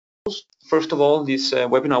First of all, this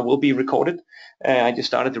webinar will be recorded. I just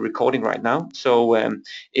started the recording right now. So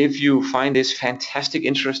if you find this fantastic,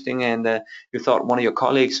 interesting, and you thought one of your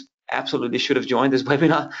colleagues absolutely should have joined this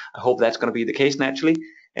webinar, I hope that's going to be the case naturally.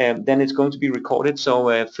 Then it's going to be recorded,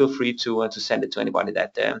 so feel free to send it to anybody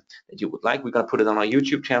that you would like. We're going to put it on our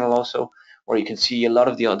YouTube channel also, where you can see a lot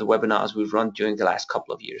of the other webinars we've run during the last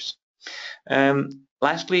couple of years.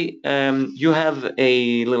 Lastly, you have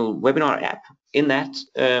a little webinar app. In that,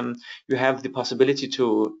 you have the possibility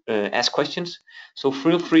to ask questions. So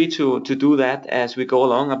feel free to do that as we go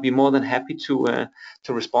along. I'll be more than happy to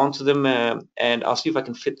respond to them, and I'll see if I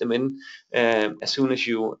can fit them in as soon as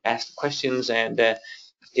you ask the questions. And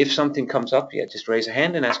if something comes up, yeah, just raise a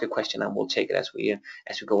hand and ask a question, and we'll take it as we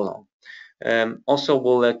go along. Also,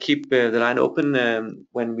 we'll keep the line open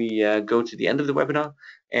when we go to the end of the webinar,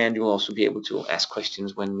 and you'll also be able to ask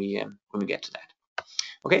questions when we get to that.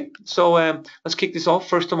 Okay, so let's kick this off.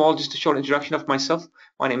 First of all, just a short introduction of myself.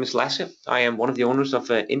 My name is Lasse. I am one of the owners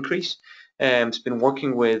of Increase. It's been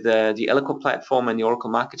working with the Eloqua platform and the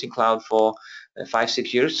Oracle Marketing Cloud for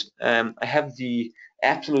 5-6 years. I have the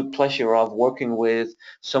absolute pleasure of working with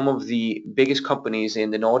some of the biggest companies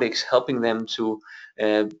in the Nordics, helping them to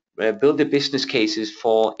build the business cases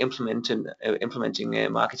for implementing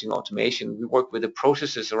marketing automation. We work with the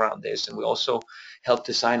processes around this, and we also help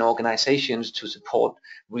design organizations to support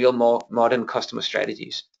real modern customer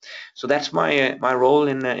strategies. So that's my role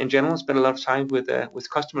in general. Spend a lot of time with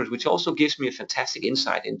customers, which also gives me a fantastic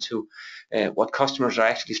insight into what customers are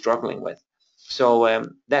actually struggling with. So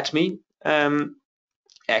that's me.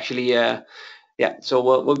 Yeah, so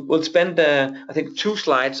we'll spend I think 2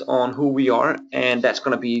 slides on who we are, and that's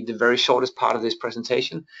going to be the very shortest part of this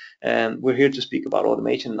presentation. We're here to speak about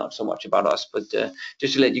automation, not so much about us, but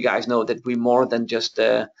just to let you guys know that we're more than just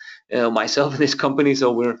myself in this company.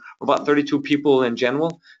 So we're about 32 people in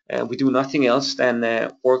general. We do nothing else than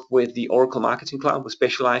work with the Oracle Marketing Cloud. We're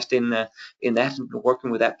specialized in that, and been working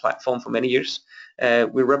with that platform for many years.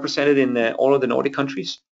 We're represented in all of the Nordic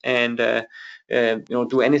countries, and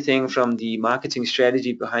do anything from the marketing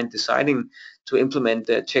strategy behind deciding to implement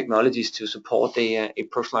technologies to support a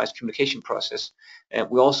personalized communication process.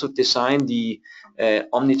 We also design the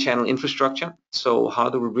omni-channel infrastructure. So how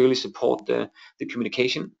do we really support the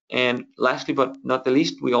communication? And lastly, but not the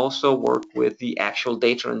least, we also work with the actual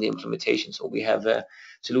data and the implementation. So we have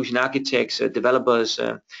solution architects, developers,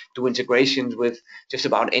 do integrations with just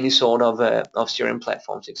about any sort of CRM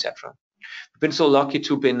platforms, etc. We've been so lucky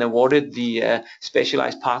to have been awarded the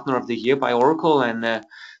Specialized Partner of the Year by Oracle, and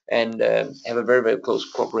have a very, very close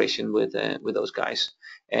cooperation with those guys.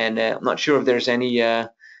 And I'm not sure if there's any if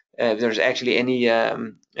there's actually any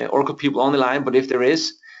Oracle people on the line, but if there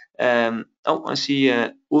is, oh, I see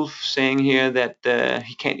Ulf saying here that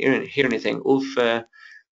he can't hear anything. Ulf,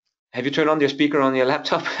 have you turned on your speaker on your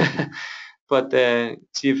laptop? But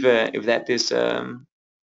see if that is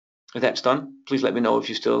if that's done. Please let me know if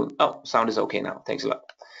you still. Oh, sound is okay now. Thanks a lot.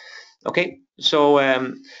 Okay, so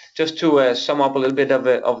just to sum up a little bit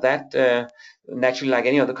of that, naturally, like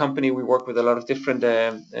any other company, we work with a lot of different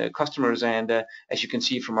customers, and as you can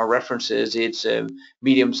see from our references, it's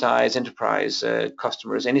medium-sized enterprise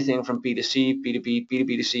customers, anything from B2C, B2B,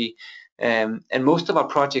 B2B2C. And most of our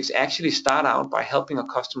projects actually start out by helping our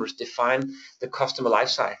customers define the customer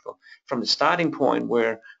lifecycle from the starting point,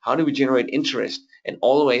 where how do we generate interest, and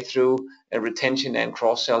all the way through retention and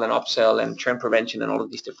cross-sell and upsell and churn prevention and all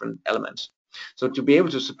of these different elements. So to be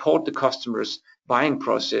able to support the customer's buying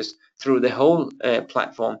process through the whole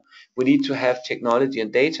platform, we need to have technology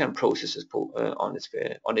and data and processes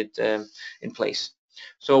in place.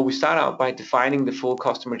 So we start out by defining the full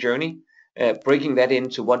customer journey, breaking that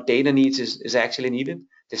into what data needs is actually needed,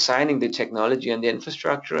 designing the technology and the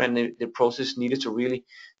infrastructure and the process needed to really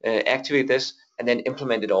activate this, and then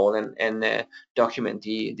implement it all and document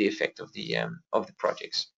the effect of the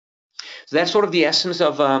projects. So that's sort of the essence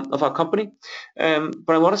of our company.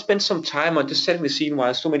 But I want to spend some time on just setting the scene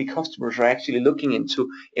why so many customers are actually looking into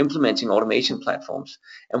implementing automation platforms.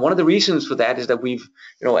 And one of the reasons for that is that we've,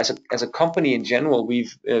 as a company in general,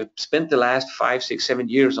 we've spent the last 5, 6, 7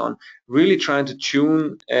 years on really trying to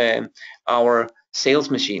tune our sales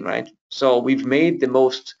machine, right? So we've made the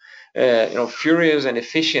most furious and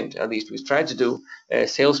efficient, at least we've tried to do,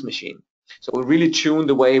 sales machine. So we really tune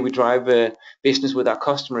the way we drive business with our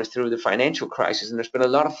customers through the financial crisis, and there's been a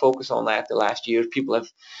lot of focus on that the last year. People have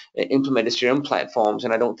implemented CRM platforms,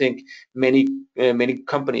 and I don't think many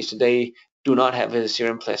companies today do not have a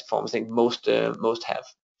CRM platform. I think most have.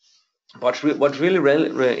 But what's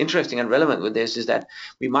really interesting and relevant with this is that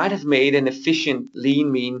we might have made an efficient,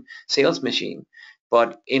 lean, mean sales machine,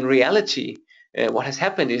 but in reality, what has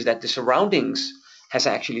happened is that the surroundings has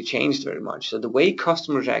actually changed very much. So the way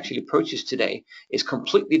customers actually purchase today is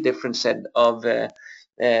completely different set of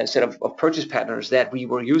purchase patterns that we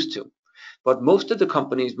were used to. But most of the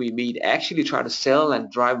companies we meet actually try to sell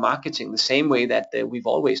and drive marketing the same way that we've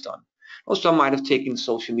always done. Or some might have taken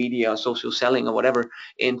social media or social selling or whatever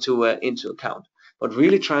into account, but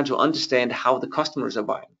really trying to understand how the customers are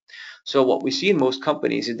buying. So what we see in most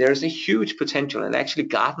companies is there's a huge potential, and actually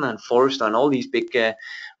Gartner and Forrester and all these big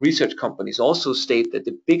research companies also state that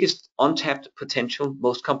the biggest untapped potential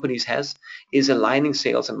most companies has is aligning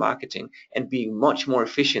sales and marketing and being much more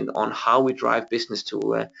efficient on how we drive business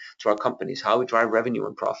to our companies, how we drive revenue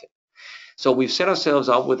and profit. So we've set ourselves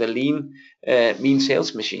up with a lean, mean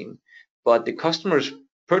sales machine, but the customer's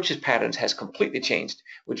purchase patterns has completely changed,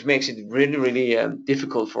 which makes it really, really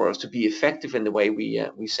difficult for us to be effective in the way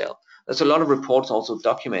we sell. There's a lot of reports also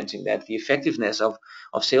documenting that the effectiveness of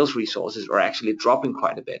sales resources are actually dropping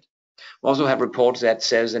quite a bit. We also have reports that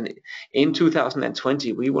says in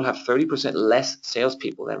 2020 we will have 30% less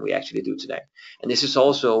salespeople than we actually do today. And this is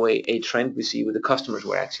also a trend we see with the customers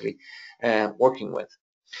we're actually working with.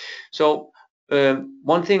 So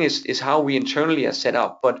one thing is how we internally are set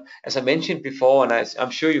up, but as I mentioned before, and I'm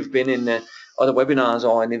sure you've been in other webinars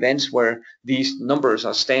or in events where these numbers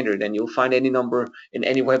are standard, and you'll find any number in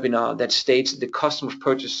any webinar that states the customer's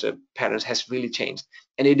purchase patterns has really changed,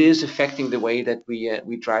 and it is affecting the way that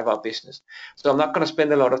we drive our business. So I'm not going to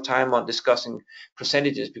spend a lot of time on discussing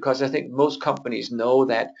percentages, because I think most companies know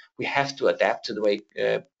that we have to adapt to the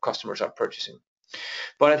way customers are purchasing.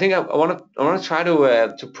 But I think I want to try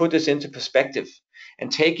to put this into perspective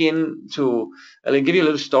and I'll give you a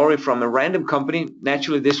little story from a random company.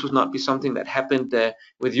 Naturally, this would not be something that happened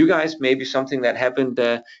with you guys, maybe something that happened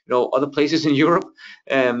other places in Europe.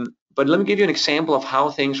 But let me give you an example of how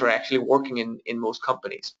things are actually working in most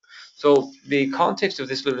companies. So the context of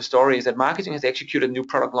this little story is that marketing has executed a new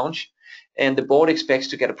product launch, and the board expects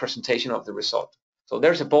to get a presentation of the result. So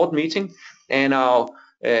there's a board meeting, and our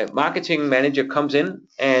marketing manager comes in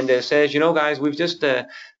and says, guys, we've just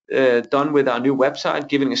done with our new website,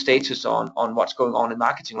 giving a status on what's going on in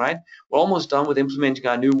marketing, right? We're almost done with implementing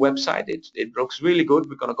our new website. It looks really good.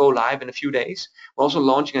 We're going to go live in a few days. We're also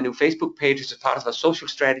launching a new Facebook page as a part of our social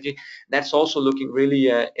strategy. That's also looking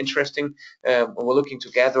really interesting. We're looking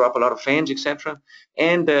to gather up a lot of fans, etc.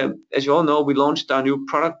 And as you all know, we launched our new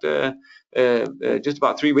product just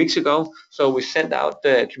about 3 weeks ago. So we sent out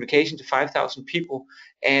communication to 5,000 people,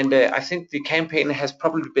 and I think the campaign has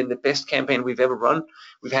probably been the best campaign we've ever run.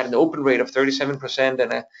 We've had an open rate of 37%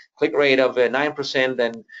 and a click rate of 9%,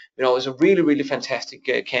 and it's a really, really fantastic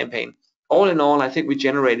campaign. All in all, I think we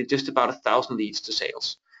generated just about 1,000 leads to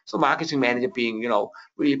sales. So marketing manager being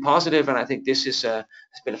really positive, and I think this has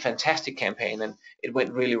been a fantastic campaign, and it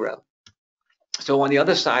went really well. So on the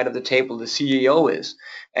other side of the table, the CEO is,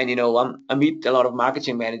 and I meet a lot of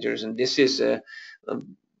marketing managers, and this is a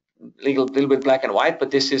little bit black and white,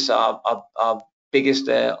 but this is our biggest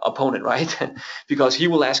opponent, right? Because he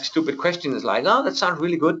will ask stupid questions like, "Oh, that sounds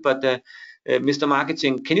really good, but Mr.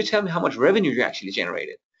 Marketing, can you tell me how much revenue you actually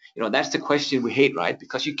generated?" That's the question we hate, right?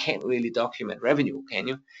 Because you can't really document revenue, can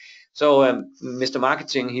you? So Mr.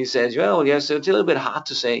 Marketing, he says, well, yes, it's a little bit hard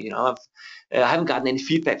to say. I haven't gotten any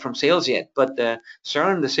feedback from sales yet, but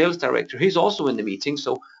Søren, the sales director, he's also in the meeting.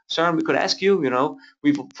 So Søren, we could ask you,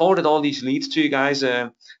 we've forwarded all these leads to you guys.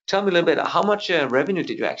 Tell me a little bit, how much revenue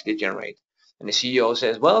did you actually generate? And the CEO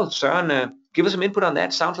says, well, Søren, give us some input on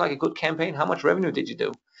that. Sounds like a good campaign. How much revenue did you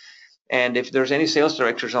do? And if there's any sales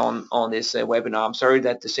directors on this webinar, I'm sorry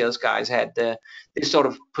that the sales guys had this sort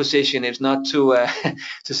of position. It's not to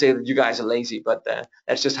to say that you guys are lazy, but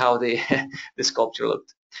that's just how the sculpture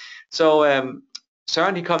looked. So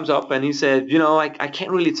Søren, he comes up and he said, I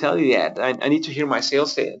can't really tell you yet. I need to hear my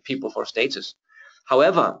sales people for status.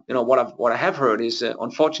 However, what I have heard is,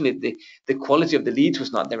 unfortunately, the quality of the leads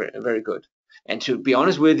was not very, very good. And to be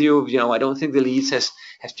honest with you, I don't think the leads has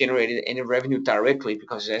generated any revenue directly,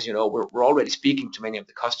 because, as you know, we're already speaking to many of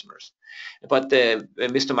the customers. But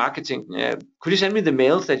Mr. Marketing, could you send me the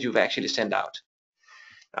mails that you've actually sent out?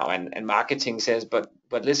 Now, and marketing says, but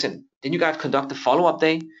listen, didn't you guys conduct a follow-up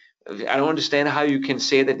day? I don't understand how you can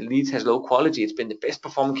say that the leads has low quality. It's been the best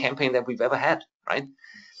performing campaign that we've ever had, right?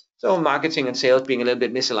 So marketing and sales being a little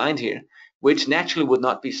bit misaligned here, which naturally would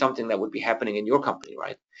not be something that would be happening in your company,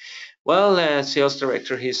 right? Well, sales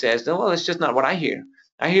director, he says, no, well, it's just not what I hear.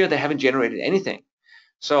 I hear they haven't generated anything.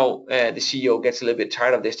 So the CEO gets a little bit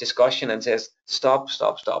tired of this discussion and says, stop.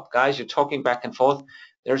 Guys, you're talking back and forth.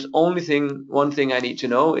 There's only one thing I need to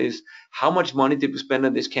know is, how much money did we spend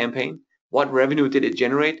on this campaign? What revenue did it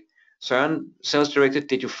generate? Søren, sales director,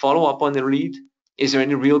 did you follow up on the lead? Is there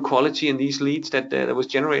any real quality in these leads that was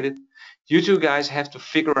generated? You two guys have to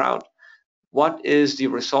figure out what is the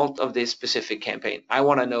result of this specific campaign. I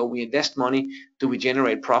want to know, we invest money, do we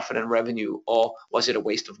generate profit and revenue, or was it a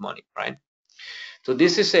waste of money, right? So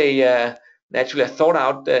this is actually a thought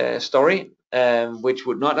out story, which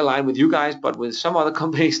would not align with you guys, but with some other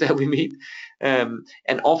companies that we meet.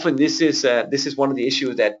 And often this is one of the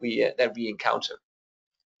issues that we encounter.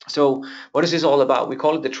 So what is this all about? We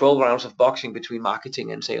call it the 12 rounds of boxing between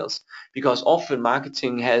marketing and sales, because often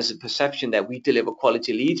marketing has a perception that we deliver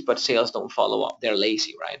quality leads, but sales don't follow up. They're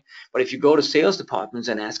lazy, right? But if you go to sales departments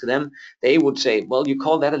and ask them, they would say, well, you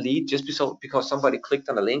call that a lead just because somebody clicked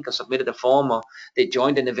on a link or submitted a form or they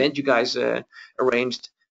joined an event you guys arranged.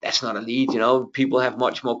 That's not a lead. People have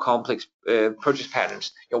much more complex purchase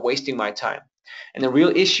patterns. You're wasting my time. And the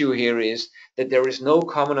real issue here is that there is no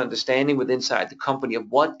common understanding within inside the company of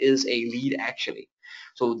what is a lead actually.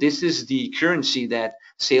 So this is the currency that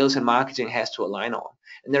sales and marketing has to align on.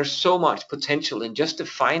 And there's so much potential in just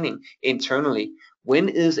defining internally when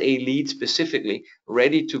is a lead specifically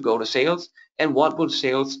ready to go to sales, and what would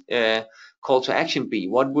sales call to action be?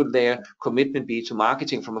 What would their commitment be to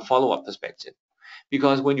marketing from a follow-up perspective?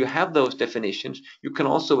 Because when you have those definitions, you can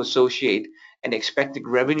also associate an expected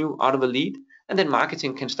revenue out of a lead, and then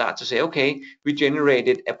marketing can start to say, okay, we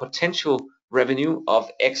generated a potential revenue of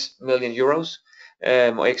X million euros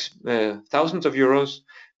or X thousands of euros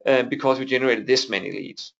because we generated this many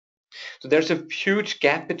leads. So there's a huge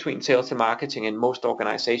gap between sales and marketing in most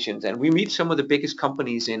organizations, and we meet some of the biggest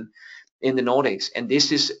companies in the Nordics, and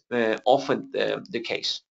this is often the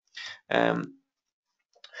case.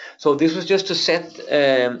 So this was just to set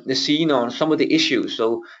the scene on some of the issues.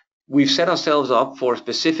 So we've set ourselves up for a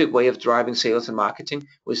specific way of driving sales and marketing,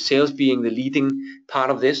 with sales being the leading part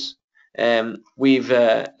of this. We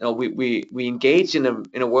engage in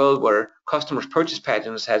a world where customers' purchase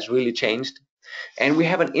patterns has really changed, and we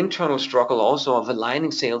have an internal struggle also of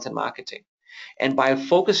aligning sales and marketing. And by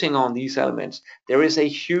focusing on these elements, there is a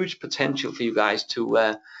huge potential for you guys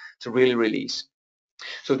to really release.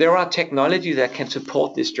 So there are technology that can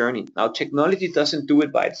support this journey. Now, technology doesn't do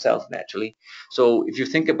it by itself naturally. So if you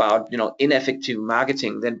think about, ineffective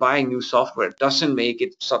marketing, then buying new software doesn't make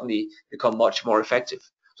it suddenly become much more effective.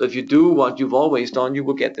 So if you do what you've always done, you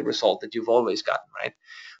will get the result that you've always gotten, right?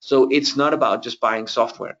 So it's not about just buying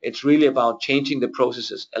software. It's really about changing the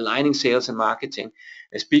processes, aligning sales and marketing,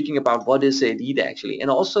 and speaking about what is a lead actually, and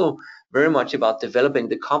also very much about developing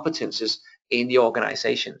the competences in the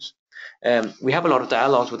organizations. We have a lot of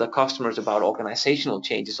dialogues with our customers about organizational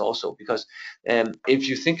changes also, because if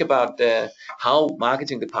you think about how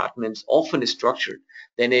marketing departments often is structured,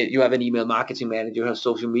 then you have an email marketing manager, you have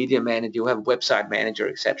social media manager, you have a website manager,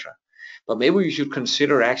 etc. But maybe we should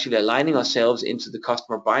consider actually aligning ourselves into the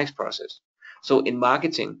customer buying process. So in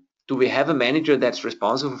marketing, do we have a manager that's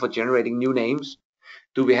responsible for generating new names?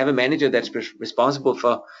 Do we have a manager that's responsible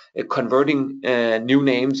for converting new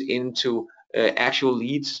names into actual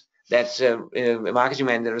leads? That's a marketing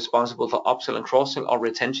manager responsible for upsell and cross-sell or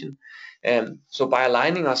retention. So by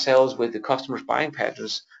aligning ourselves with the customer's buying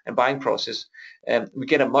patterns and buying process, we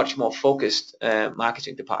get a much more focused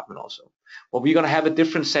marketing department also. Well, we're going to have a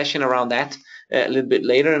different session around that a little bit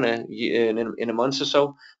later in a month or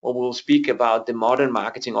so, where we'll speak about the modern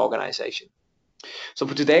marketing organization. So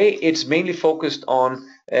for today, it's mainly focused on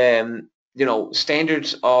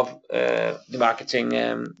standards of the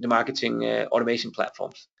marketing automation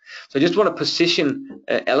platforms. So I just want to position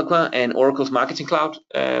Eloqua and Oracle's Marketing Cloud,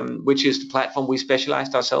 which is the platform we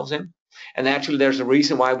specialized ourselves in. And actually, there's a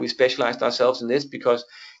reason why we specialized ourselves in this, because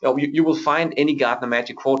you will find any Gartner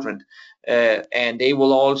Magic Quadrant, and they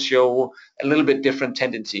will all show a little bit different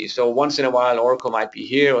tendencies. So once in a while, Oracle might be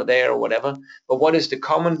here or there or whatever. But what is the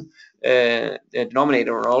common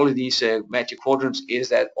denominator on all of these Magic Quadrants is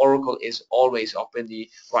that Oracle is always up in the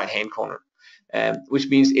right-hand corner. Which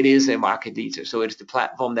means it is a market leader. So it's the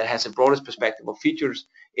platform that has the broadest perspective of features.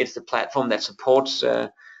 It's the platform that supports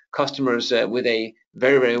customers with a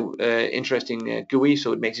very, very interesting GUI,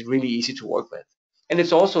 so it makes it really easy to work with. And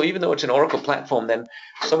it's also, even though it's an Oracle platform, then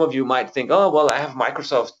some of you might think, oh, well, I have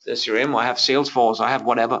Microsoft CRM, or I have Salesforce, or I have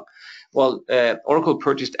whatever. Well, Oracle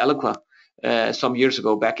purchased Eloqua some years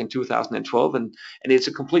ago, back in 2012, and it's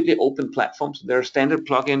a completely open platform. So there are standard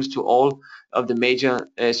plugins to all of the major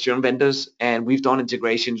CRM vendors, and we've done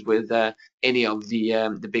integrations with any of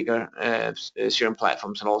the bigger CRM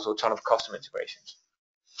platforms, and also a ton of custom integrations.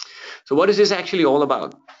 So what is this actually all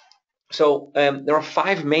about? So there are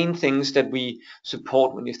 5 main things that we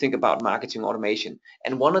support when you think about marketing automation,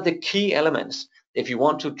 and one of the key elements if you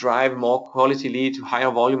want to drive more quality leads,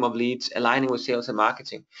 higher volume of leads, aligning with sales and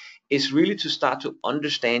marketing, is really to start to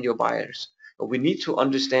understand your buyers. We need to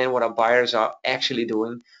understand what our buyers are actually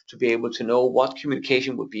doing to be able to know what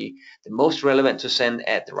communication would be the most relevant to send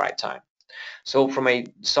at the right time. So from a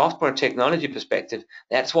software technology perspective,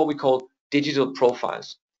 that's what we call digital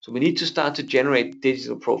profiles. So we need to start to generate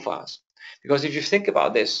digital profiles. Because if you think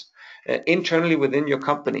about this, internally within your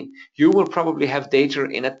company, you will probably have data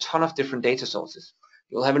in a ton of different data sources.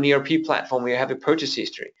 You'll have an ERP platform where you have a purchase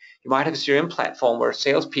history. You might have a CRM platform where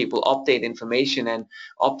salespeople update information and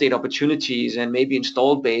update opportunities and maybe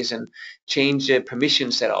install base and change permission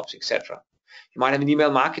setups, etc. You might have an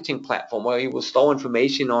email marketing platform where you will store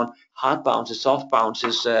information on hard bounces, soft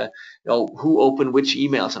bounces, who opened which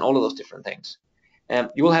emails, and all of those different things.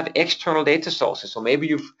 You will have external data sources. So maybe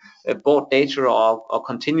you've bought data or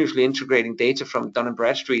continuously integrating data from Dun &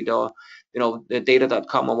 Bradstreet or the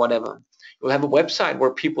data.com or whatever. You'll have a website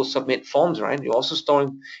where people submit forms, right? You're also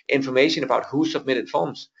storing information about who submitted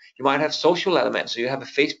forms. You might have social elements. So you have a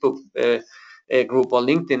Facebook group or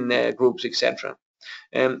LinkedIn groups, etc.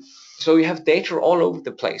 So you have data all over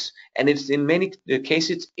the place, and it's in many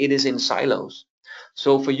cases it is in silos.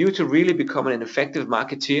 So for you to really become an effective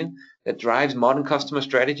marketeer that drives modern customer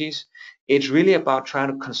strategies, it's really about trying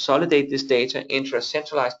to consolidate this data into a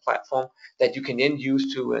centralized platform that you can then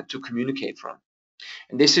use to communicate from.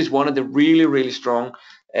 And this is one of the really strong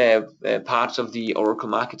parts of the Oracle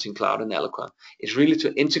Marketing Cloud and Eloqua. It's really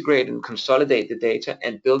to integrate and consolidate the data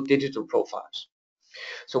and build digital profiles.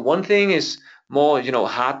 So one thing is more,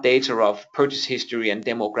 hard data of purchase history and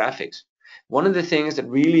demographics. One of the things that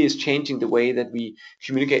really is changing the way that we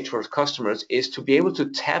communicate to our customers is to be able to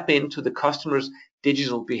tap into the customer's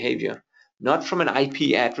digital behavior. Not from an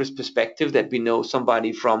IP address perspective that we know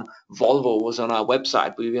somebody from Volvo was on our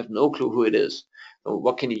website, but we have no clue who it is. So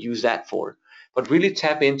what can you use that for? But really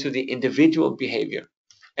tap into the individual behavior.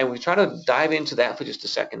 And we try to dive into that for just a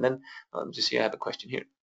second. Then just see, I have a question here.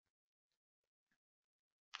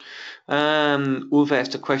 Ulf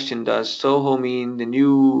asked a question, does Soho mean the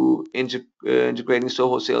new integrating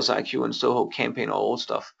Soho Sales IQ and Soho campaign or old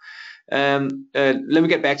stuff? Let me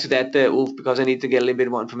get back to that, Ulf, because I need to get a little bit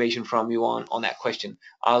more information from you on that question.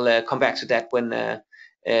 I'll come back to that when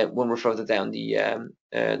we're further down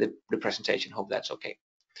the presentation. Hope that's okay.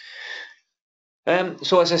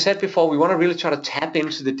 So as I said before, we want to really try to tap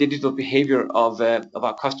into the digital behavior of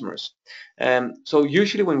our customers. So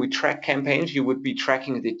usually when we track campaigns, you would be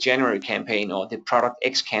tracking the January campaign or the product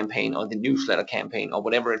X campaign or the newsletter campaign or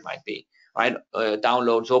whatever it might be, right?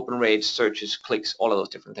 Downloads, open rates, searches, clicks, all of those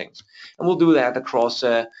different things. And we'll do that across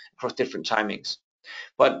different timings.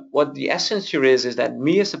 But what the essence here is that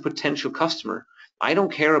me as a potential customer, I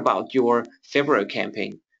don't care about your February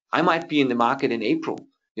campaign. I might be in the market in April.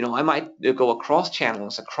 I might go across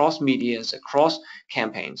channels, across medias, across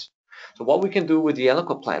campaigns. So what we can do with the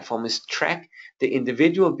Eloqua platform is track the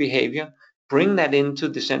individual behavior, bring that into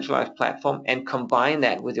the centralized platform, and combine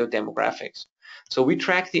that with your demographics. So we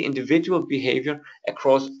track the individual behavior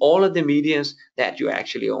across all of the medias that you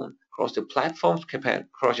actually own, across the platforms,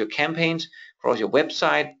 across your campaigns, across your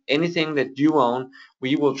website, anything that you own,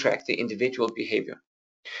 we will track the individual behavior.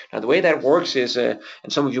 Now the way that works is, and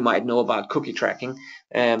some of you might know about cookie tracking,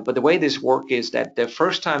 but the way this works is that the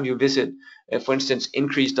first time you visit, for instance,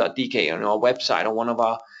 increase.dk on our website or one of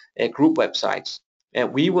our group websites,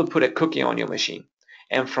 we will put a cookie on your machine.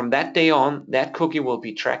 And from that day on, that cookie will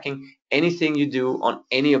be tracking anything you do on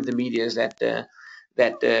any of the medias that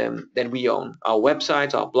we own. Our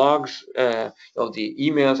websites, our blogs, the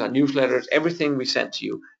emails, our newsletters, everything we send to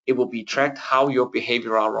you, it will be tracked how your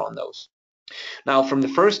behavior are on those. Now, from the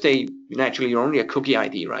first day, naturally, you're only a cookie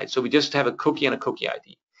ID, right? So we just have a cookie and a cookie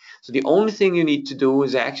ID. So the only thing you need to do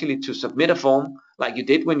is actually to submit a form like you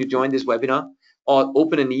did when you joined this webinar, or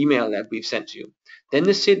open an email that we've sent to you. Then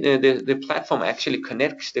the platform actually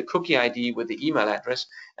connects the cookie ID with the email address,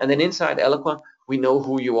 and then inside Eloqua, we know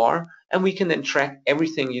who you are, and we can then track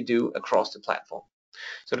everything you do across the platform.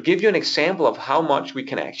 So to give you an example of how much we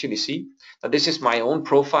can actually see, now this is my own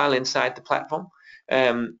profile inside the platform,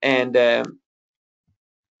 there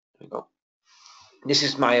we go. This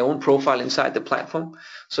is my own profile inside the platform.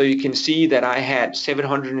 So you can see that I had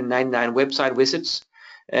 799 website visits.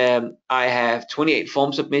 I have 28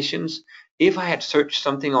 form submissions. If I had searched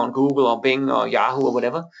something on Google or Bing or Yahoo or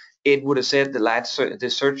whatever, it would have said the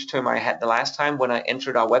search term I had the last time when I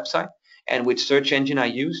entered our website and which search engine I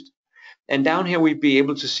used. And down here we'd be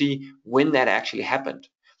able to see when that actually happened.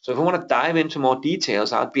 So if I want to dive into more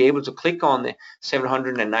details, I'll be able to click on the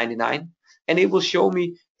 799 and it will show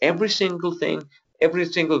me every single thing every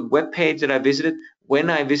single web page that I visited. When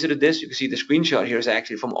I visited this, you can see the screenshot here is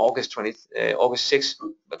actually from August 6th,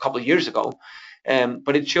 a couple of years ago.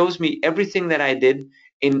 But it shows me everything that I did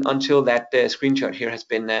until that screenshot here has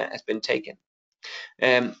been taken.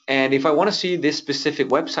 And if I want to see this specific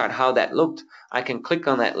website, how that looked, I can click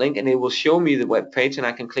on that link and it will show me the web page, and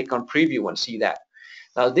I can click on preview and see that.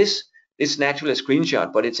 Now this is naturally a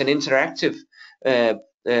screenshot, but it's an interactive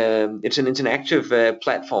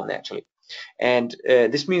platform naturally. And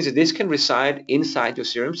this means that this can reside inside your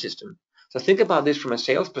CRM system. So think about this from a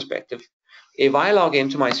sales perspective. If I log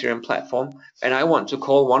into my CRM platform and I want to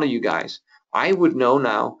call one of you guys, I would know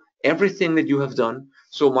now everything that you have done,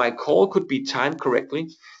 so my call could be timed correctly.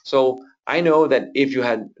 So I know that if you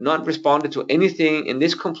had not responded to anything in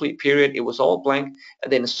this complete period, it was all blank,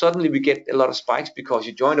 and then suddenly we get a lot of spikes because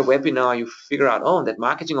you joined a webinar, you figure out, oh, that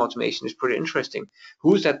marketing automation is pretty interesting.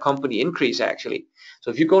 Who's that company increase actually?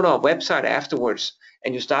 So if you go to our website afterwards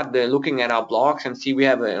and you start looking at our blogs and see we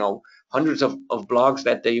have hundreds of blogs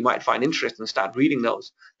that you might find interesting, start reading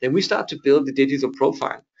those, then we start to build the digital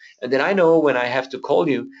profile. And then I know when I have to call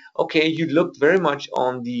you, okay, you looked very much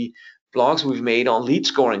on the blogs we've made on lead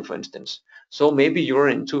scoring, for instance. So maybe you're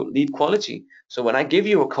into lead quality. So when I give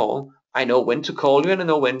you a call, I know when to call you and I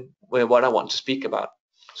know what I want to speak about.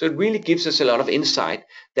 So it really gives us a lot of insight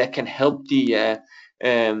that can help the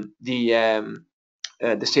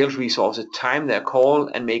sales resources time their call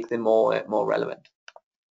and make them more relevant.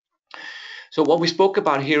 So what we spoke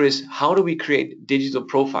about here is how do we create digital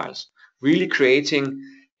profiles, really creating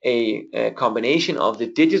a combination of the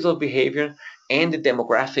digital behavior and the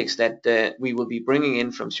demographics that we will be bringing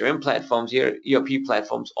in from CRM platforms, ERP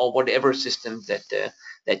platforms, or whatever systems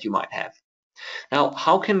that you might have. Now,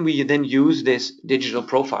 how can we then use this digital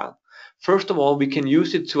profile? First of all, we can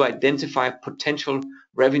use it to identify potential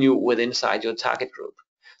revenue within inside your target group.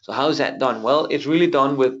 So how is that done? Well, it's really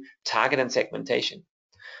done with target and segmentation.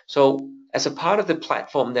 So as a part of the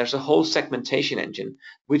platform, there's a whole segmentation engine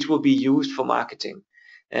which will be used for marketing.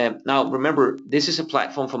 Now, remember, this is a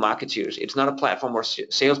platform for marketeers. It's not a platform where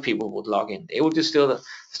salespeople would log in. They would just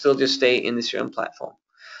still just stay in the CRM platform.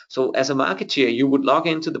 So as a marketeer, you would log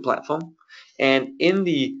into the platform, and in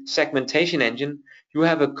the segmentation engine, you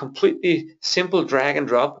have a completely simple drag and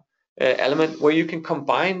drop element where you can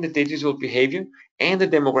combine the digital behavior and the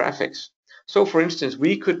demographics. So for instance,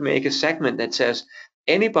 we could make a segment that says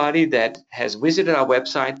anybody that has visited our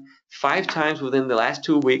website 5 times within the last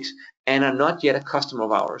 2 weeks and are not yet a customer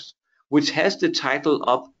of ours, which has the title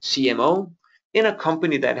of CMO in a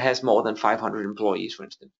company that has more than 500 employees, for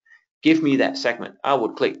instance. Give me that segment. I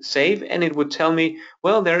would click save and it would tell me,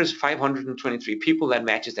 well, there is 523 people that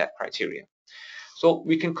matches that criteria. So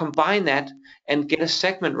we can combine that and get a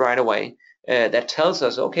segment right away that tells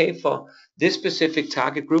us, okay, for this specific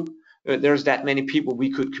target group, there's that many people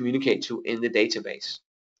we could communicate to in the database.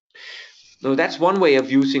 Now that's one way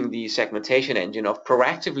of using the segmentation engine, of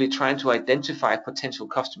proactively trying to identify potential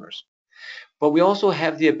customers. But we also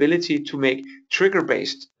have the ability to make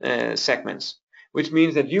trigger-based segments, which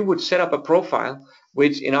means that you would set up a profile,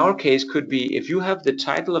 which in our case could be, if you have the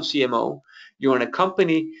title of CMO, you're in a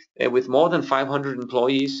company with more than 500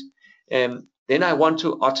 employees, then I want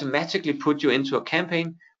to automatically put you into a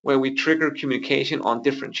campaign where we trigger communication on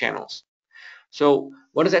different channels. So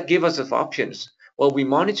what does that give us of options? Well, we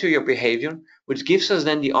monitor your behavior, which gives us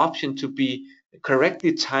then the option to be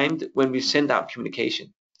correctly timed when we send out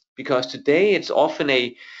communication. Because today it's often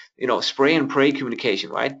a spray and pray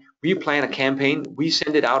communication, right? We plan a campaign, we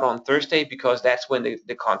send it out on Thursday because that's when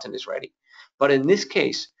the content is ready. But in this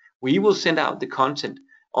case, we will send out the content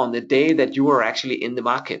on the day that you are actually in the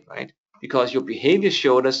market, right? Because your behavior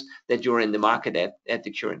showed us that you're in the market at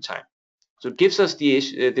the current time. So it gives us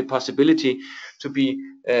the possibility to be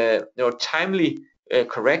timely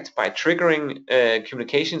correct by triggering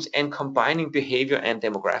communications and combining behavior and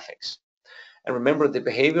demographics. And remember, the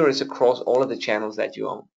behavior is across all of the channels that you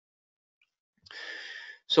own.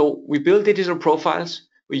 So we build digital profiles.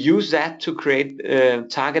 We use that to create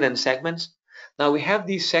target and segments. Now we have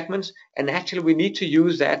these segments, and actually we need to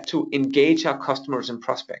use that to engage our customers and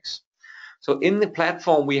prospects. So in the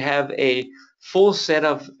platform, we have a full set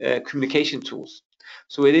of communication tools.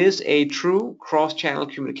 So it is a true cross-channel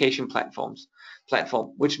communication platform,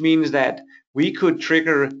 which means that we could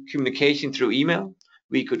trigger communication through email.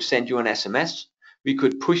 We could send you an SMS. We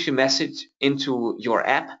could push a message into your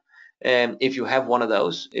app. If you have one of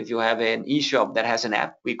those, if you have an e-shop that has an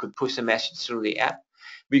app, we could push a message through the app.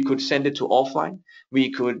 We could send it to offline.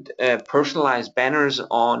 We could personalize banners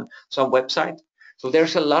on some website. So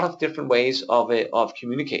there's a lot of different ways of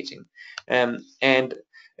communicating.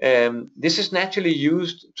 This is naturally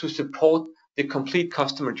used to support the complete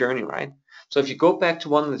customer journey, right? So if you go back to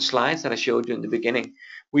one of the slides that I showed you in the beginning,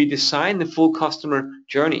 we design the full customer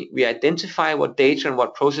journey. We identify what data and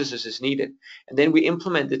what processes is needed, and then we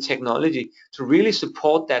implement the technology to really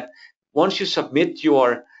support that. Once you submit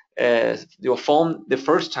your form the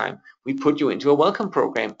first time, we put you into a welcome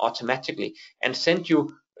program automatically and send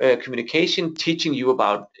you communication teaching you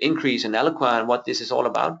about Increase and Eloqua and what this is all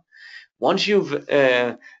about. Once you've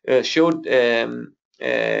showed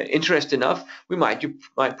interest enough, we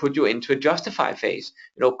might put you into a justify phase.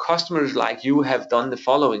 Customers like you have done the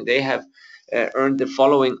following. They have earned the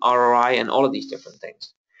following ROI and all of these different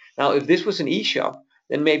things. Now, if this was an e-shop,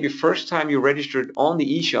 then maybe first time you registered on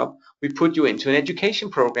the e-shop, we put you into an education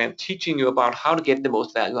program teaching you about how to get the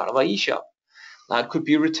most value out of our e-shop. Now, it could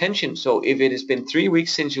be retention. So if it has been 3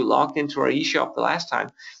 weeks since you logged into our e-shop the last time,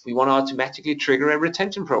 we want to automatically trigger a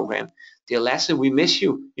retention program. Dear Lasse, we miss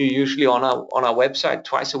you. You're usually on our website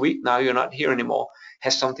twice a week. Now you're not here anymore.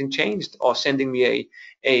 Has something changed? Or sending me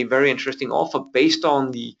a very interesting offer based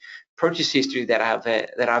on the purchase history that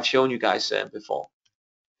I've shown you guys before.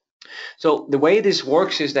 So the way this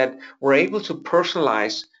works is that we're able to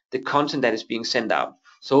personalize the content that is being sent out.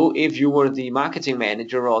 So if you were the marketing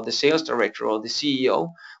manager or the sales director or the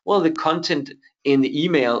CEO, well, the content in the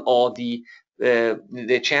email or the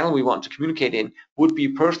channel we want to communicate in would be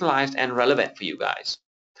personalized and relevant for you guys.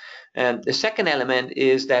 And the second element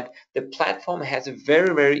is that the platform has a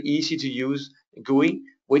very, very easy to use GUI,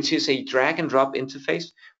 which is a drag and drop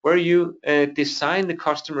interface where you design the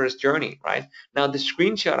customer's journey, right? Now, the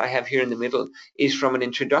screenshot I have here in the middle is from an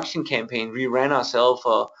introduction campaign we ran ourselves,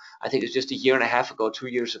 I think it's just a year and a half ago, 2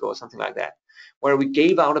 years ago, something like that, where we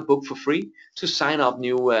gave out a book for free to sign up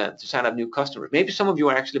new customers. Maybe some of you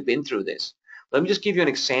have actually been through this. Let me just give you an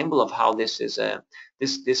example of how this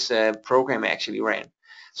program actually ran.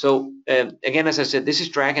 So again, as I said, this is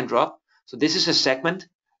drag and drop. So this is a segment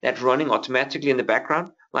that's running automatically in the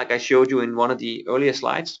background, like I showed you in one of the earlier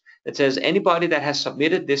slides, that says anybody that has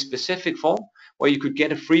submitted this specific form, where you could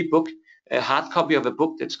get a free book, a hard copy of a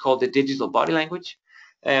book that's called the Digital Body Language.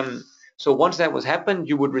 So once that was happened,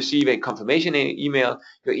 you would receive a confirmation email.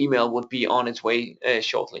 Your email would be on its way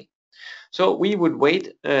shortly. So we would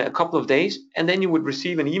wait a couple of days, and then you would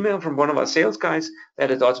receive an email from one of our sales guys that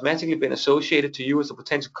has automatically been associated to you as a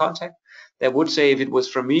potential contact. That would say, if it was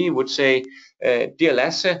from me, it would say, Dear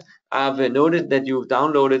Lasse, I've noted that you've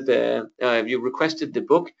downloaded you requested the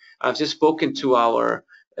book. I've just spoken to our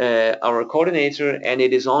coordinator, and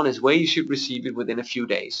it is on its way. You should receive it within a few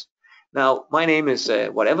days. Now, my name is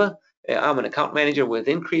whatever. I'm an account manager with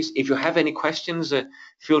Increase. If you have any questions,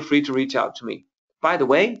 feel free to reach out to me. By the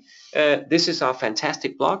way, this is our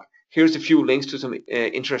fantastic blog. Here's a few links to some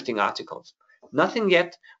interesting articles. Nothing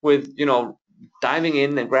yet with, diving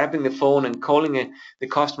in and grabbing the phone and calling the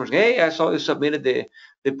customers. Hey, I saw you submitted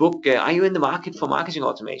the book. Are you in the market for marketing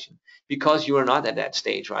automation? Because you are not at that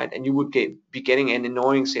stage, right? And you would be getting an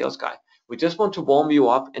annoying sales guy. We just want to warm you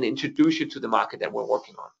up and introduce you to the market that we're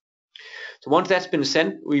working on. So once that's been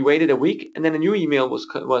sent, we waited a week, and then a new email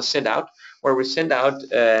was sent out, where we sent out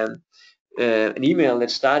an email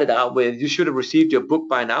that started out with, you should have received your book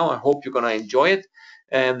by now. I hope you're going to enjoy it.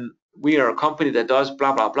 We are a company that does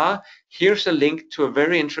blah, blah, blah. Here's a link to a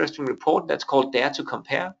very interesting report that's called Dare to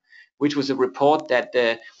Compare, which was a report that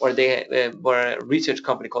where a research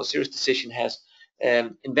company called Serious Decision has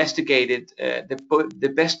investigated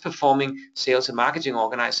the best performing sales and marketing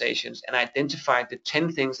organizations and identified the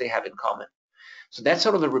 10 things they have in common. So that's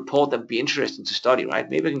sort of a report that would be interesting to study, right?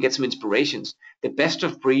 Maybe I can get some inspirations. The best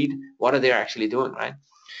of breed, what are they actually doing, right?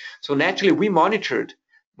 So naturally, we monitored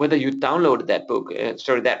whether you downloaded that book,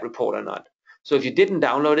 that report or not. So if you didn't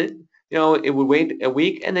download it, it would wait a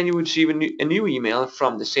week, and then you would receive a new email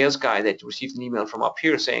from the sales guy that you received an email from up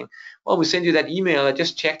here saying, well, we sent you that email. I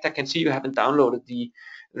just checked. I can see you haven't downloaded the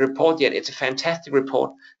report yet. It's a fantastic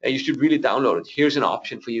report. You should really download it. Here's an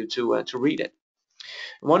option for you to read it.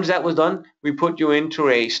 Once that was done, we put you into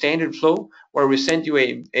a standard flow where we send you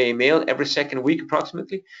a mail every second week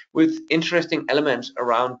approximately with interesting elements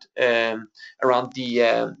around the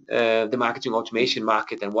marketing automation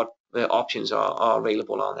market and what options are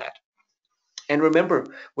available on that. And remember,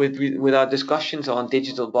 with our discussions on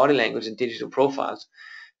digital body language and digital profiles,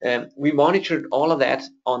 we monitored all of that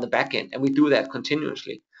on the back end, and we do that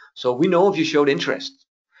continuously. So we know if you showed interest.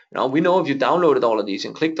 We know if you downloaded all of these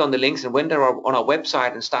and clicked on the links and went on our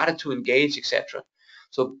website and started to engage, etc.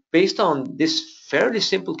 So based on this fairly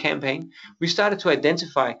simple campaign, we started to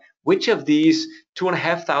identify which of these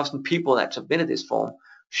 2,500 people that submitted this form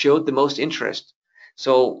showed the most interest.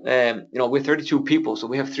 So we're 32 people, so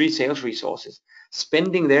we have 3 sales resources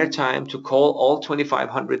spending their time to call all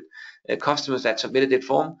 2,500 customers that submitted that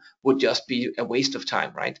form would just be a waste of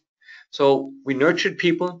time, right? So we nurtured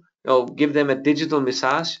people, give them a digital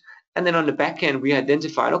massage, and then on the back end we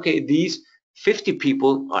identified, okay, these 50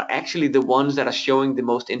 people are actually the ones that are showing the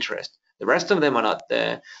most interest. The rest of them are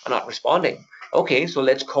not responding. Okay, so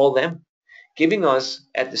let's call them, giving us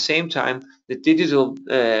at the same time the digital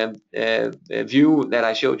view that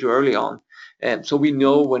I showed you early on. So we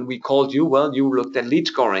know when we called you, well, you looked at lead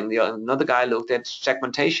scoring, another guy looked at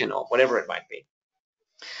segmentation or whatever it might be.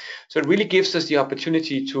 So it really gives us the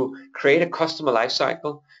opportunity to create a customer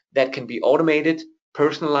lifecycle that can be automated,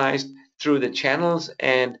 personalized through the channels.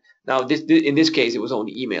 And now in this case, it was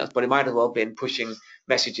only emails, but it might have well been pushing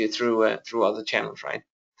messages through other channels, right?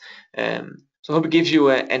 So I hope it gives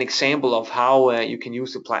you an example of how you can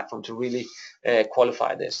use the platform to really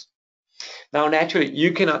qualify this. Now, naturally,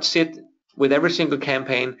 you cannot sit with every single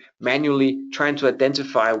campaign manually trying to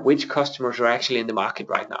identify which customers are actually in the market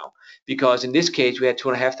right now, because in this case we had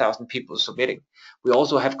 2,500 people submitting. We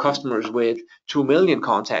also have customers with 2 million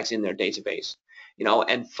contacts in their database,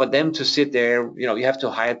 and for them to sit there, you have to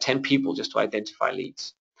hire 10 people just to identify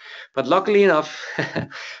leads. But luckily enough,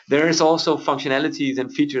 there is also functionalities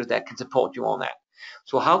and features that can support you on that.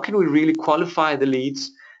 So how can we really qualify the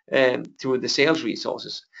leads to the sales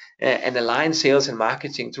resources and align sales and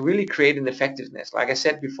marketing to really create an effectiveness? Like I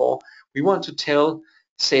said before, we want to tell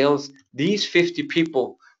sales, these 50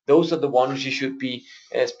 people, those are the ones you should be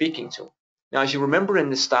speaking to. Now, as you remember in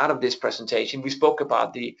the start of this presentation, we spoke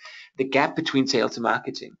about the gap between sales and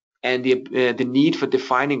marketing and the need for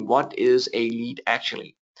defining what is a lead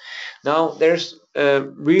actually. Now, there's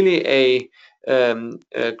really a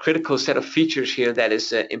critical set of features here that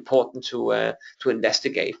is important to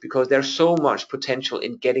investigate, because there's so much potential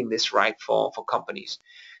in getting this right for companies.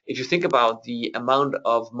 If you think about the amount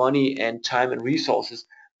of money and time and resources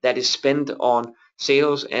that is spent on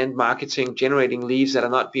sales and marketing, generating leads that are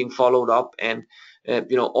not being followed up, and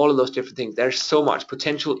all of those different things, there's so much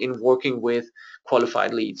potential in working with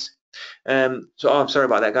qualified leads. I'm sorry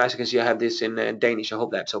about that, guys. I can see I have this in Danish. I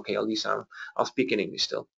hope that's okay. At least I'll speak in English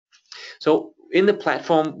still. So in the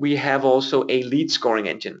platform, we have also a lead scoring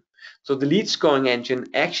engine. So the lead scoring engine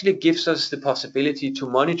actually gives us the possibility to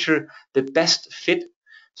monitor the best fit.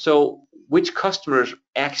 So which customers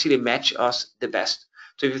actually match us the best.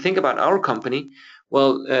 So if you think about our company,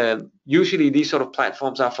 well, usually these sort of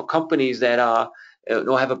platforms are for companies that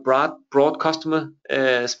have a broad customer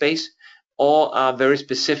space, or are very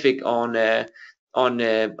specific on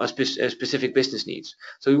specific business needs.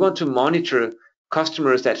 So we want to monitor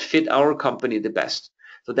customers that fit our company the best.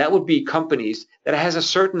 So that would be companies that has a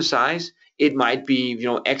certain size. It might be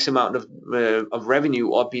X amount of revenue,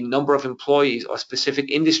 or be number of employees, or specific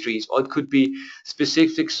industries, or it could be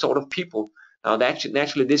specific sort of people. Now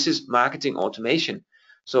naturally this is marketing automation.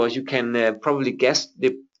 So as you can probably guess,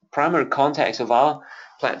 the primary contacts of our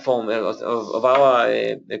platform, of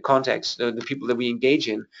our contacts, the people that we engage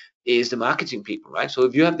in, is the marketing people, right? So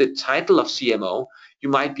if you have the title of CMO, you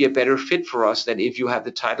might be a better fit for us than if you have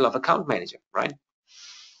the title of account manager, right?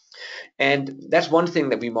 And that's one thing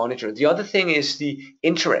that we monitor. The other thing is the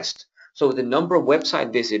interest. So the number of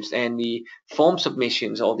website visits and the form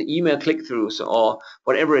submissions, or the email click-throughs, or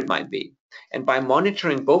whatever it might be. And by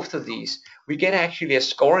monitoring both of these, we get actually a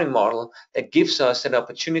scoring model that gives us an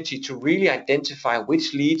opportunity to really identify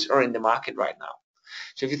which leads are in the market right now.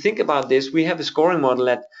 So if you think about this, we have a scoring model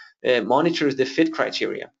that monitors the fit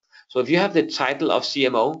criteria. So if you have the title of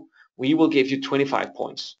CMO, we will give you 25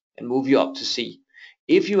 points and move you up to C.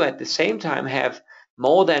 If you at the same time have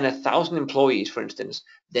more than 1,000 employees, for instance,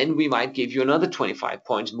 then we might give you another 25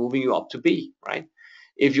 points, moving you up to B, right?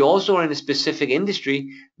 If you also are in a specific industry,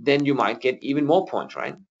 then you might get even more points,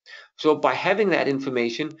 right? So by having that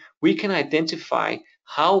information, we can identify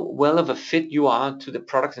how well of a fit you are to the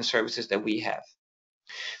products and services that we have.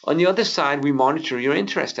 On the other side, we monitor your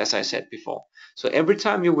interest, as I said before. So every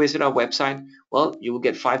time you visit our website, well, you will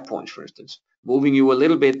get 5 points, for instance, moving you a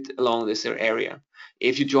little bit along this area.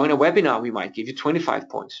 If you join a webinar, we might give you 25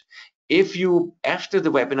 points. If you, after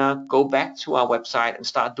the webinar, go back to our website and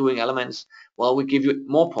start doing elements, well, we give you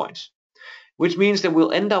more points, which means that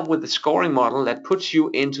we'll end up with a scoring model that puts you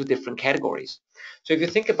into different categories. So if you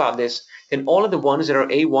think about this, then all of the ones that are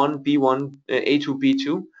A1, B1, A2,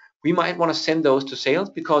 B2, we might want to send those to sales,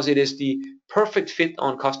 because it is the perfect fit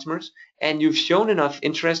on customers, and you've shown enough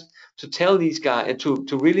interest to tell these guys to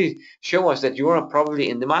really show us that you are probably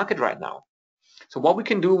in the market right now. So what we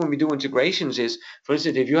can do when we do integrations is, for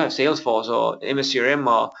instance, if you have Salesforce or MS CRM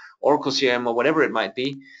or Oracle CRM or whatever it might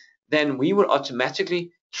be, then we will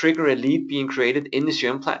automatically trigger a lead being created in the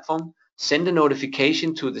CRM platform, send a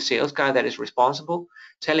notification to the sales guy that is responsible,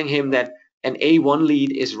 telling him that an A1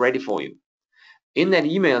 lead is ready for you. In that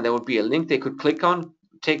email, there would be a link they could click on,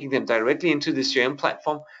 taking them directly into the CRM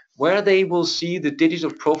platform, where they will see the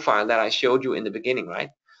digital profile that I showed you in the beginning,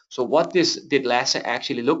 right? So what did Lasse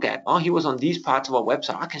actually look at? Oh, he was on these parts of our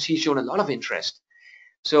website. I can see he showed a lot of interest.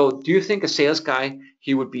 So do you think a sales guy,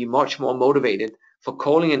 he would be much more motivated for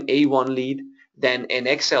calling an A1 lead than an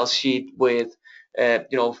Excel sheet with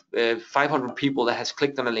 500 people that has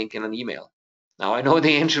clicked on a link in an email? Now I know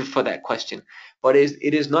the answer for that question, but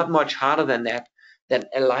it is not much harder than that, than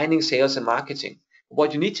aligning sales and marketing.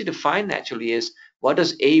 What you need to define naturally is, what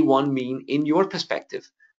does A1 mean in your perspective?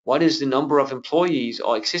 What is the number of employees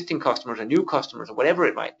or existing customers or new customers or whatever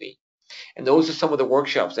it might be? And those are some of the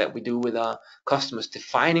workshops that we do with our customers,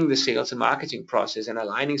 defining the sales and marketing process and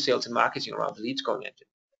aligning sales and marketing around the lead scoring engine.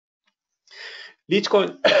 Lead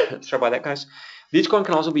scoring, sorry about that, guys. Lead scoring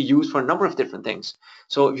can also be used for a number of different things.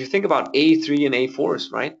 So if you think about A3 and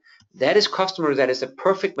A4s, right, that is customers that is a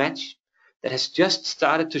perfect match, that has just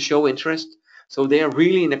started to show interest. So they are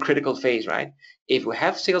really in a critical phase, right? If we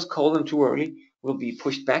have sales call them too early, we'll be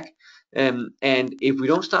pushed back. And if we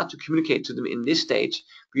don't start to communicate to them in this stage,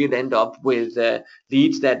 we'll end up with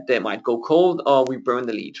leads that might go cold, or we burn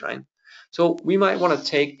the leads, right? So we might want to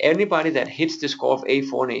take anybody that hits the score of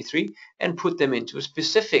A4 and A3 and put them into a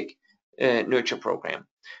specific nurture program.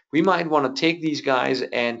 We might want to take these guys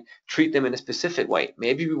and treat them in a specific way.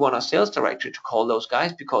 Maybe we want our sales director to call those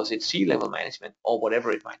guys because it's C-level management or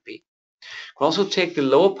whatever it might be. We can also take the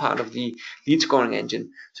lower part of the lead scoring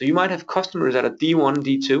engine. So you might have customers that are D1,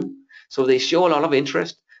 D2, so they show a lot of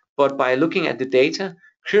interest, but by looking at the data,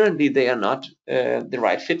 currently they are not the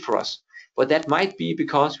right fit for us. But that might be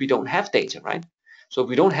because we don't have data, right? So if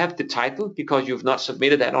we don't have the title because you've not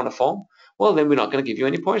submitted that on a form, well, then we're not going to give you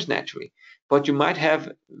any points naturally. But you might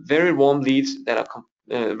have very warm leads that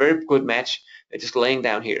are very good match just laying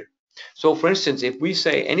down here. So for instance, if we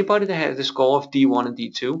say anybody that has the score of D1 and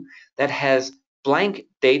D2 that has blank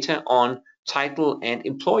data on title and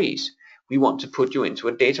employees, we want to put you into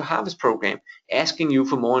a data harvest program, asking you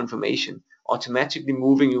for more information, automatically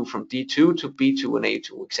moving you from D2 to B2 and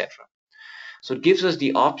A2, etc. So it gives us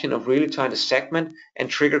the option of really trying to segment and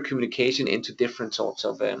trigger communication into different sorts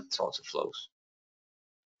of flows.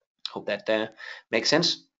 Hope that makes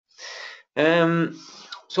sense.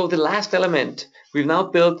 So the last element, we've now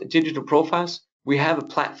built digital profiles. We have a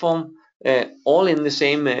platform all in the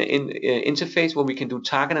same interface where we can do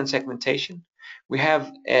target and segmentation. We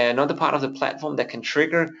have another part of the platform that can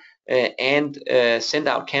trigger and send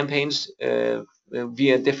out campaigns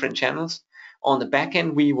via different channels. On the back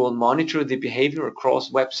end, we will monitor the behavior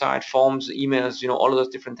across website, forms, emails, all of those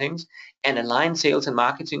different things, and align sales and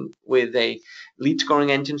marketing with a lead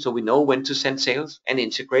scoring engine so we know when to send sales. And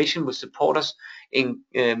integration will support us in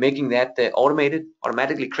making that automated,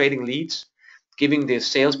 automatically creating leads, giving the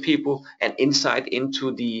salespeople an insight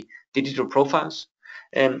into the digital profiles.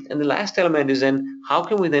 And the last element is then, how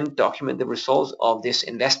can we then document the results of this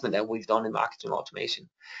investment that we've done in marketing automation?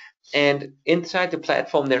 And inside the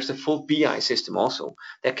platform, there's a full BI system also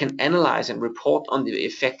that can analyze and report on the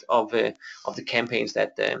effect of the campaigns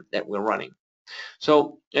that we're running.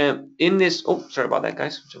 So in this, sorry about that,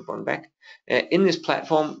 guys. I'm going back. In this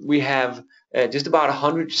platform, we have just about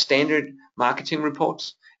 100 standard marketing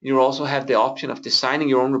reports. You also have the option of designing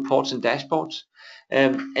your own reports and dashboards.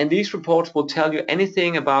 And these reports will tell you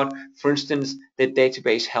anything about, for instance, the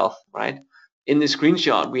database health, right? In the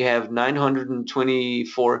screenshot, we have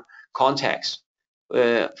 924 contacts.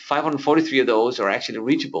 543 of those are actually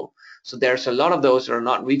reachable. So there's a lot of those that are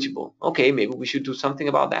not reachable. Okay, maybe we should do something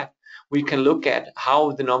about that. We can look at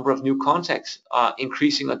how the number of new contacts are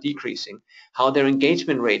increasing or decreasing, how their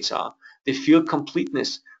engagement rates are, the field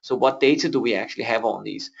completeness. So what data do we actually have on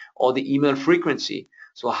these? Or the email frequency.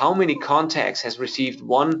 So how many contacts has received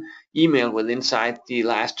one email within inside the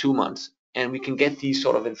last 2 months? And we can get these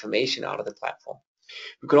sort of information out of the platform.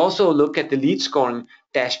 We could also look at the lead scoring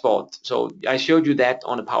dashboard. So I showed you that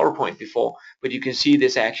on a PowerPoint before, but you can see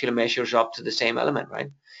this actually measures up to the same element, right?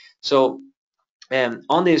 So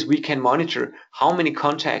on this, we can monitor how many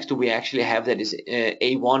contacts do we actually have that is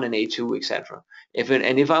A1 and A2, etc.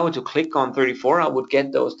 If I were to click on 34, I would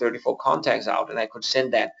get those 34 contacts out, and I could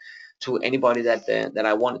send that to anybody that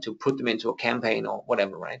I wanted to put them into a campaign or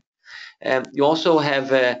whatever, right? You also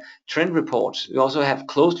have trend reports. You also have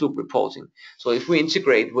closed loop reporting. So if we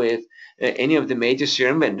integrate with any of the major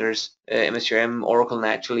CRM vendors, MSCRM, Oracle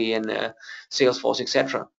naturally, and Salesforce,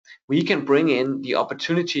 etc., we can bring in the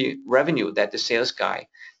opportunity revenue that the sales guy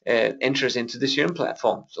enters into the CRM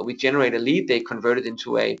platform. So we generate a lead, they convert it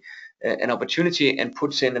into a an opportunity and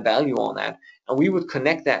puts in a value on that, and we would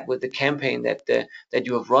connect that with the campaign that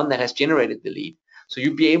you have run that has generated the lead. So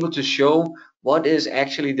you'd be able to show what is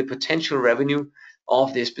actually the potential revenue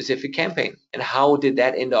of this specific campaign and how did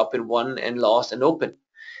that end up in won and lost and open.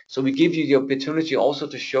 So we give you the opportunity also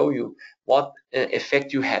to show you what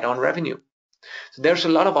effect you had on revenue. So there's a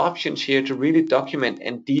lot of options here to really document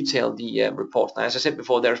and detail the reports. Now, as I said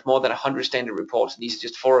before, there's more than 100 standard reports. These are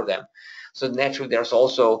just 4 of them. So naturally, there's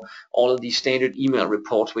also all of these standard email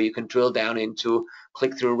reports where you can drill down into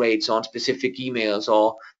click-through rates on specific emails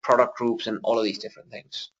or product groups and all of these different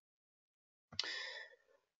things.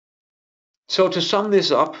 So to sum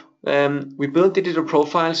this up, we build digital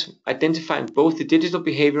profiles, identifying both the digital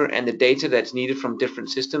behavior and the data that's needed from different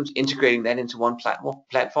systems, integrating that into one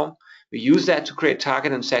platform. We use that to create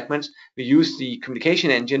target and segments. We use the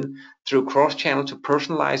communication engine through cross-channel to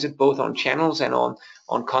personalize it both on channels and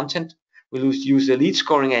on content. We use the lead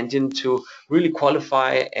scoring engine to really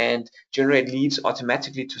qualify and generate leads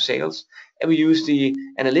automatically to sales. And we use the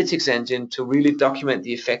analytics engine to really document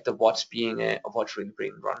the effect of what's really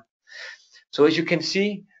being run. So as you can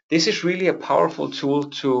see, this is really a powerful tool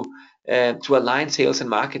to align sales and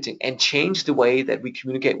marketing and change the way that we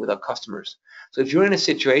communicate with our customers. So if you're in a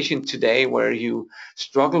situation today where you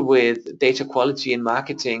struggle with data quality in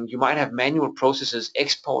marketing, you might have manual processes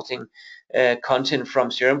exporting content from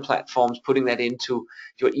CRM platforms, putting that into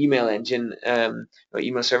your email engine or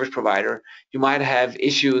email service provider. You might have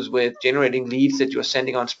issues with generating leads that you're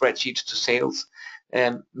sending on spreadsheets to sales.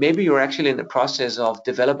 Maybe you're actually in the process of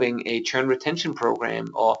developing a churn retention program,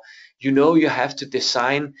 or you have to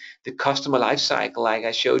design the customer lifecycle like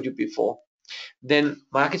I showed you before. Then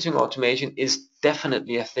marketing automation is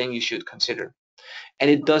definitely a thing you should consider. And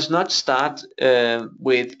it does not start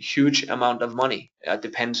with huge amount of money. It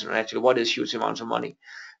depends on actually what is huge amounts of money.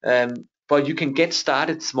 But you can get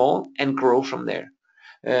started small and grow from there.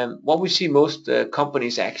 What we see most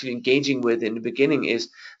companies actually engaging with in the beginning is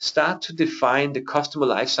start to define the customer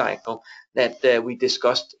life cycle that we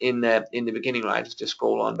discussed in the beginning, right? Let's just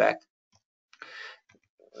scroll on back.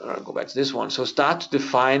 I'll go back to this one. So start to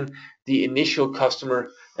define the initial customer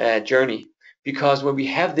journey, because when we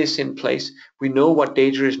have this in place, we know what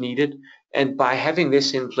data is needed, and by having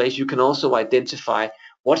this in place, you can also identify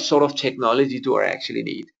what sort of technology do I actually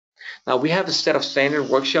need. Now we have a set of standard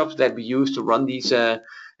workshops that we use to run these and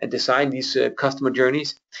design these customer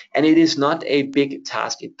journeys, and it is not a big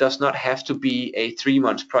task. It does not have to be a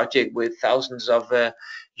 3-month project with thousands of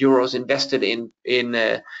euros invested in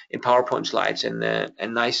PowerPoint slides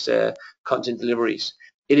and nice content deliveries.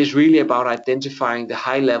 It is really about identifying the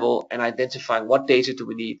high level and identifying what data do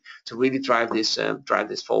we need to really drive this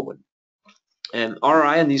forward.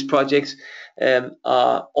 ROI on these projects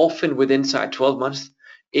are often within 12 months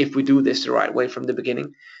if we do this the right way from the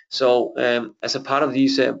beginning. So as a part of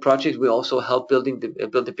these projects, we also help build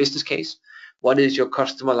the business case. What is your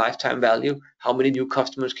customer lifetime value? How many new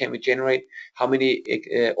customers can we generate? How many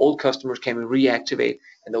old customers can we reactivate?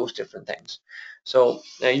 And those different things. So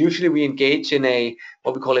usually we engage in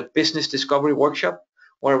what we call a business discovery workshop,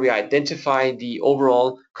 where we identify the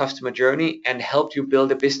overall customer journey and help you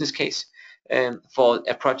build a business case for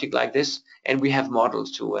a project like this, and we have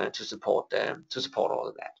models to support all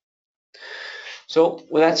of that. So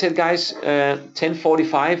with that said, guys,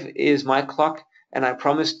 10:45 is my clock, and I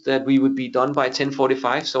promised that we would be done by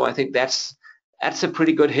 10:45. So I think that's a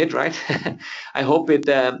pretty good hit, right? I hope it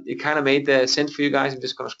kind of made sense for you guys. I'm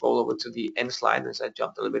just going to scroll over to the end slide as I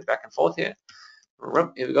jumped a little bit back and forth here.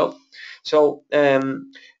 Here we go. So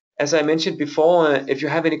as I mentioned before, if you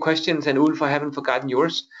have any questions, and Ulf, I haven't forgotten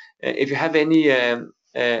yours. If you have any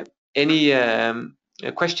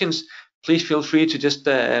questions, please feel free to just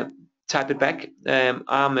type it back.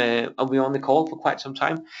 I'll be on the call for quite some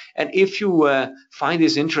time, and if you find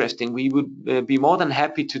this interesting, we would be more than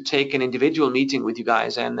happy to take an individual meeting with you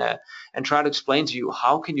guys and try to explain to you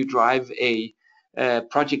how can you drive a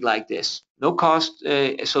project like this. No cost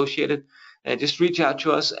associated. Just reach out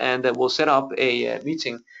to us, and we'll set up a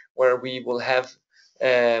meeting where we will have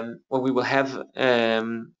an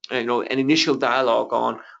initial dialogue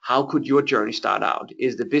on how could your journey start out.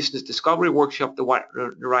 Is the business discovery workshop the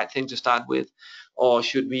right thing to start with, or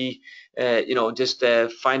should we just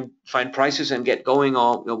find prices and get going,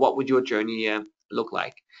 or what would your journey look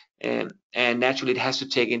like? And naturally, it has to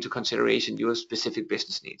take into consideration your specific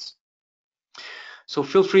business needs. So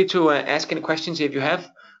feel free to ask any questions if you have.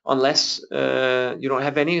 Unless you don't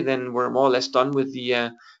have any, then we're more or less done with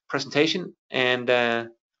the presentation. And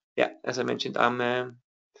yeah, as I mentioned, I'm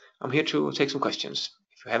here to take some questions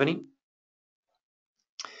if you have any.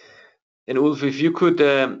 And Ulf, if you could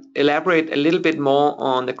elaborate a little bit more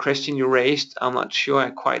on the question you raised. I'm not sure I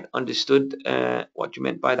quite understood what you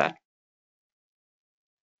meant by that.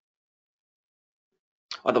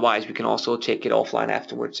 Otherwise, we can also take it offline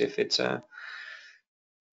afterwards if it's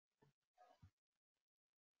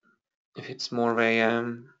more of a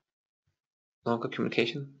longer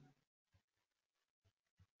communication.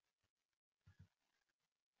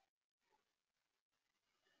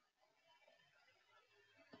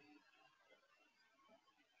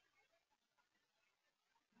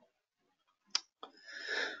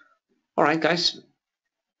 All right, guys.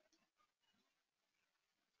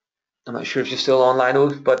 I'm not sure if you're still online,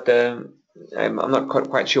 Ulf, but I'm not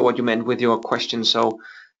quite sure what you meant with your question. So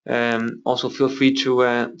also feel free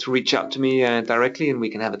to reach out to me directly, and we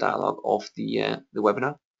can have a dialogue off the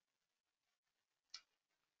webinar.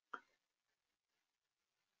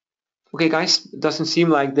 Okay, guys, it doesn't seem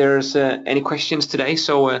like there's any questions today,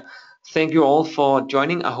 so thank you all for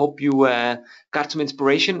joining. I hope you got some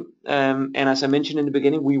inspiration, and as I mentioned in the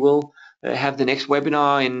beginning, we will have the next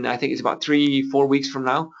webinar in, I think it's about 3-4 weeks from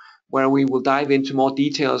now, where we will dive into more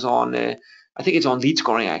details on, I think it's on lead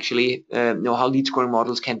scoring actually, how lead scoring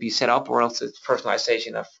models can be set up, or else it's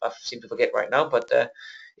personalization. I seem to forget right now, but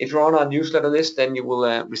if you're on our newsletter list, then you will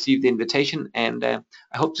receive the invitation, and I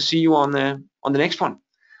hope to see you on the next one.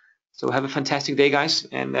 So have a fantastic day, guys,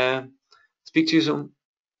 and speak to you soon.